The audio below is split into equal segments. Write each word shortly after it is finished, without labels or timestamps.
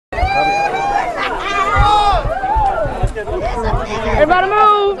Everybody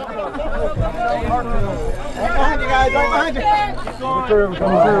move! Right behind you guys, right behind you. Come through,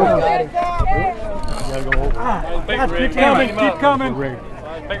 come through. Keep coming, keep coming.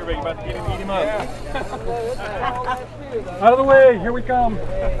 Bigger rig about to eat him up. Out of the way, here we come.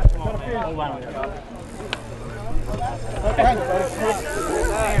 Come on down.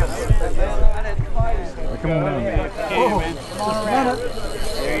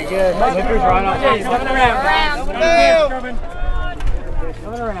 There you go. He's coming around.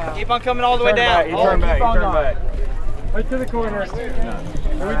 Coming around. Keep on coming all the way down. Turn back, turn back. Right to the corner.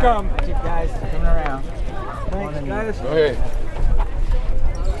 Here we come. Keep guys coming around. Thanks, guys. Okay.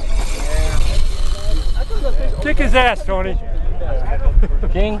 Kick his ass, Tony.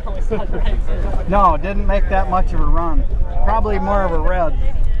 King? No, didn't make that much of a run. Probably more of a red.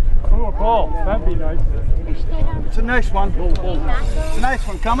 Oh, a ball. That'd be nice. It's a nice one. It's a nice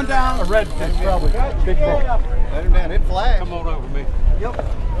one. Coming down. A red fish, probably. Big ball. Let him down. It flags. Come on over me. Yep.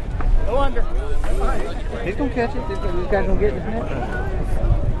 Go under. He's going to catch it. These guys going to get it, isn't it?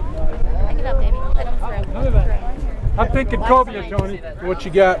 Pick it up, baby. Let him throw. I'm thinking cobia, Tony. What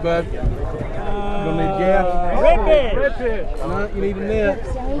you got, bud? You gonna need gas? Red fish. Red fish. No, you need a net.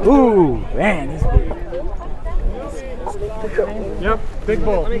 Ooh, man, he's big. Yep, big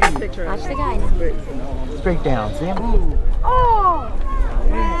ball. Watch the guy now. Straight down, see him? Oh!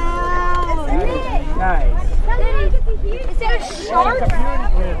 Nice. Is that a shark?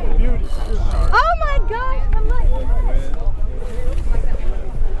 Beauty. Oh my gosh! I'm like,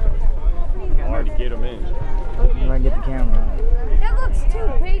 Hard to get him in. You might get the camera. that looks too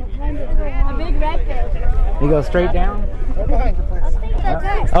big. A big red fish. You go straight down?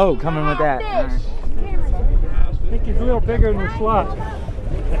 That's Oh, coming with that. All right. I think he's a little bigger than the slot.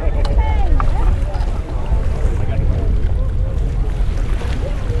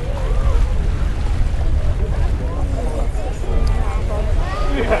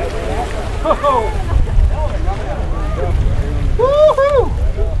 Oh. Woohoo!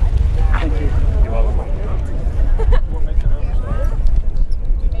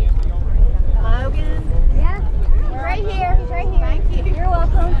 Logan? Yeah? Right here. He's right here. Thank you. You're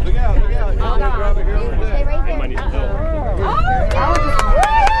welcome. Look out, look out. Hold on. Stay right there. Need some help.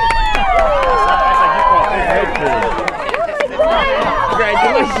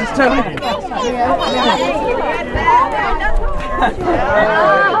 Congratulations, Tony.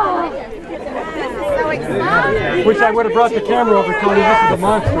 Wish I would have brought the camera over, Tony. This is a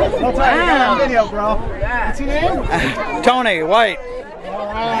monster. I'll tell you, got video, bro. What's your name? Tony White.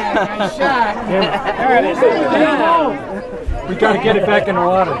 Nice shot. There it is. We got to get it back in the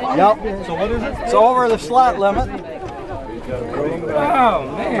water. Yep. So what is it? It's over the slot limit. Oh,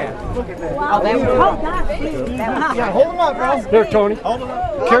 man. Yeah, hold him up, bro. There, Tony. Hold him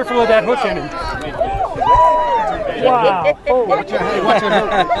up. Careful of that hook in him. Wow. Oh, Watch your head. Watch your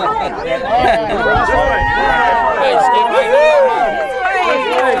head.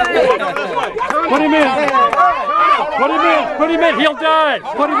 put him in. Put him in. Put him in. He'll die.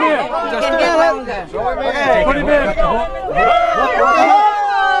 Put him in. Put him in. He caught it.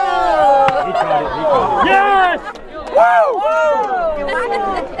 He caught it. Yes! Woo!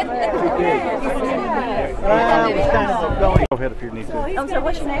 Go ahead if you need to. I'm sorry,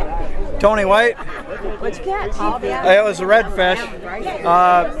 what's your name? Tony White. What'd you catch? It was a redfish.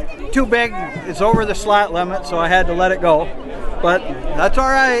 Too big. It's over the slot limit, so I had to let it go. But that's all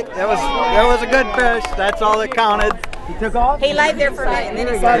right. It was a good fish. That's all that counted. He took off? He laid there for a minute and then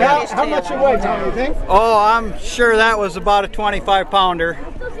he started to How much you weigh, Tony, you think? Oh, I'm sure that was about a 25-pounder.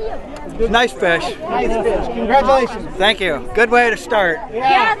 Nice fish. Nice fish. Congratulations. Thank you. Good way to start.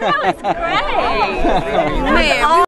 Yeah, that was great. Man.